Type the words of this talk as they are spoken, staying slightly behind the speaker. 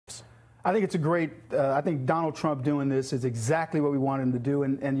I think it's a great, I think Donald Trump doing this is exactly what we want him to do.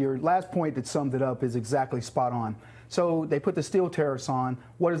 And your last point that summed it up is exactly spot on. So they put the steel tariffs on.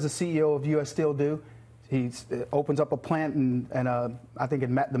 What does the CEO of U.S. Steel do? He opens up a plant I think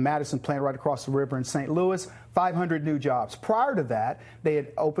in the Madison plant right across the river in St. Louis, 500 new jobs. Prior to that, they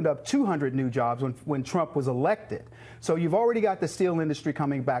had opened up 200 new jobs when Trump was elected. So you've already got the steel industry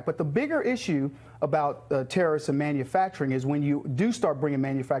coming back. But the bigger issue about tariffs and manufacturing is when you do start bringing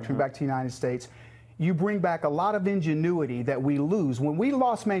manufacturing back to the United States, you bring back a lot of ingenuity that we lose. When we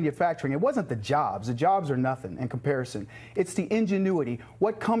lost manufacturing, it wasn't the jobs. The jobs are nothing in comparison. It's the ingenuity.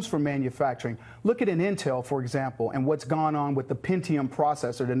 What comes from manufacturing? Look at an Intel, for example, and what's gone on with the Pentium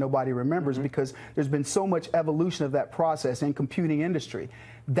processor that nobody remembers because there's been so much evolution of that process in computing industry.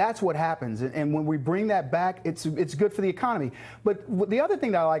 That's what happens. And when we bring that back, it's good for the economy. But the other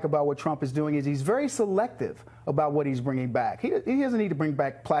thing that I like about what Trump is doing is he's very selective about what he's bringing back. He doesn't need to bring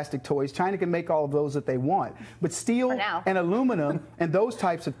back plastic toys. China can make all of those that they want. But steel and aluminum and those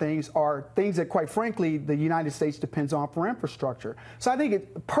types of things are things that, quite frankly, the United States depends on for infrastructure. So I think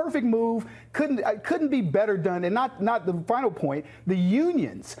it's a perfect move. Couldn't be better done. And not the final point, the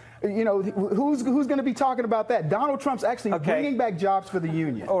unions. You know, who's going to be talking about that? Donald Trump's actually bringing back jobs for the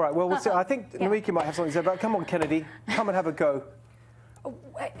union. All right, well, we'll see. I think Namiki might have something to say about it. Come on, Kennedy. Come and have a go.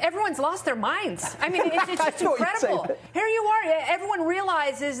 Everyone's lost their minds. I mean, it's just incredible. Here you are. Everyone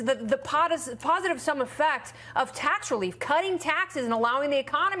realizes the positive sum effect of tax relief, cutting taxes and allowing the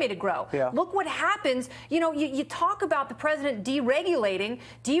economy to grow. Yeah. Look what happens. You know, you talk about the president deregulating,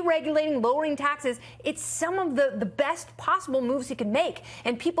 lowering taxes. It's some of the best possible moves he can make.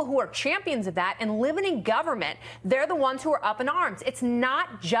 And people who are champions of that and limiting government, they're the ones who are up in arms. It's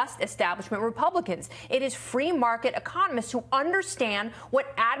not just establishment Republicans. It is free market economists who understand what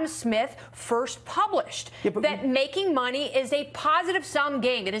Adam Smith first published, that making money is a positive sum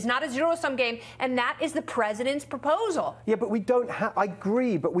game. It is not a zero-sum game, and that is the president's proposal. Yeah, but we don't have, I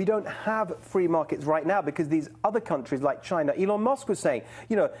agree, but we don't have free markets right now because these other countries like China, Elon Musk was saying,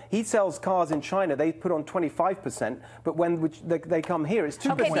 you know, he sells cars in China, they put on 25%, but when they come here, it's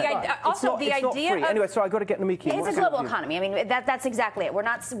 2%. Okay, anyway, so I got to get Namiki. It's a global economy. I mean, that's exactly it. We're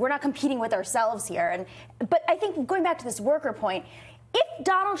not competing with ourselves here. But I think going back to this worker point, if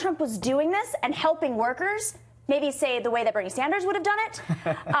Donald Trump was doing this and helping workers, maybe say the way that Bernie Sanders would have done it,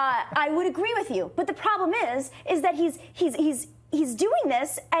 I would agree with you. But the problem is that he's doing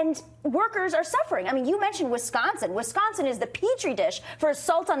this and workers are suffering. I mean, you mentioned Wisconsin. Wisconsin is the petri dish for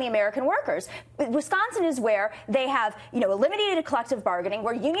assault on the American workers. Wisconsin is where they have, eliminated collective bargaining,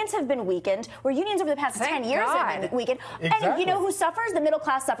 where unions have been weakened, where unions over the past 10 years have been weakened. Exactly. And you know who suffers? The middle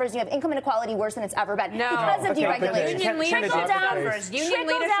class suffers. You have income inequality worse than it's ever been because of deregulation.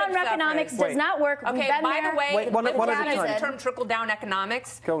 Trickle-down economics does not work. Okay, by the way, the term trickle-down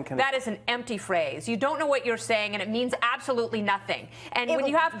economics, that is an empty phrase. You don't know what you're saying, and it means absolutely nothing. And when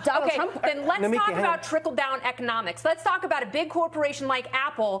you have then let's talk about trickle-down economics. Let's talk about a big corporation like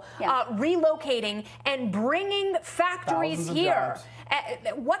Apple relocating and bringing factories here.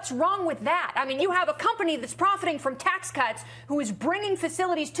 What's wrong with that? I mean, you have a company that's profiting from tax cuts who is bringing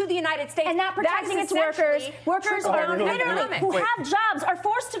facilities to the United States and not protecting its workers. Workers are literally who have jobs are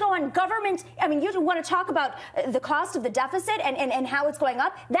forced to go on government. I mean, you want to talk about the cost of the deficit and how it's going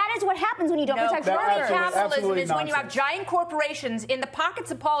up. That is what happens when you don't protect workers. Capitalism is when you have giant corporations in the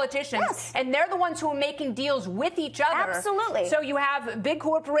pockets of politicians, and they're the ones who are making deals with each other. Absolutely. So you have big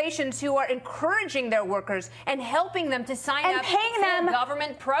corporations who are encouraging their workers and helping them to sign up for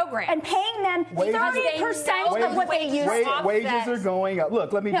government program and paying them 30% of what they use. Wages are going up.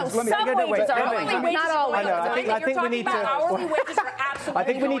 Look, let me. Not all wages. I think we need to. Hourly wages are absolutely. I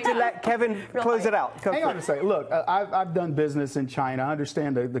think we need to let Kevin close it out. Hang on a second. Look, I've done business in China. I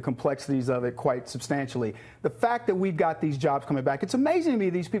understand the complexities of it quite substantially. The fact that we've got these jobs coming back, it's amazing to me.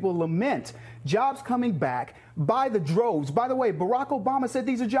 These people lament jobs coming back by the droves. By the way, Barack Obama said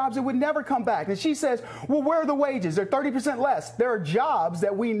these are jobs that would never come back. And she says, well, where are the wages? They're 30% less. There are jobs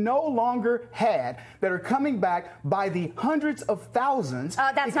that we no longer had that are coming back by the hundreds of thousands.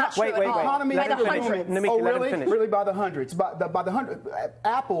 That's not true at all. Economy by the hundreds. Really, by the hundreds. By the hundred.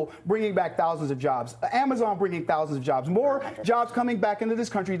 Apple bringing back thousands of jobs. Amazon bringing thousands of jobs. More jobs coming back into this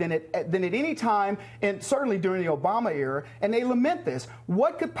country than at any time, and certainly during the Obama era. And they lament this.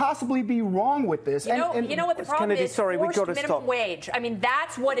 What could possibly be wrong with this? You know what the problem Kennedy, is sorry, we've forced got to minimum stop. wage. I mean,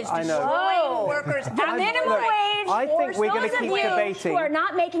 that's what is I know. destroying Whoa. workers. The minimum wage. I think we're going to those keep of you debating. who are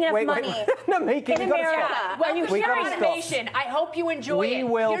not making enough money not making. in We've got to America. stop. Well, you We should. gotta stop. Automation. I hope you enjoy We it.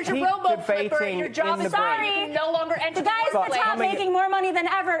 will Here's your keep robo flipper. debating Your job in is the done. break. You can no longer enter The guys at the workplace. top making more money than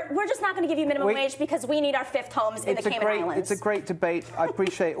ever. We're just not going to give you minimum We- wage because we need our fifth homes in the Cayman Islands. It's a great debate. I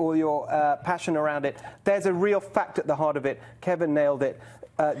appreciate all your passion around it. There's a real fact at the heart of it. Kevin nailed it.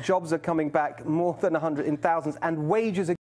 Jobs are coming back more than 100 in thousands, and wages are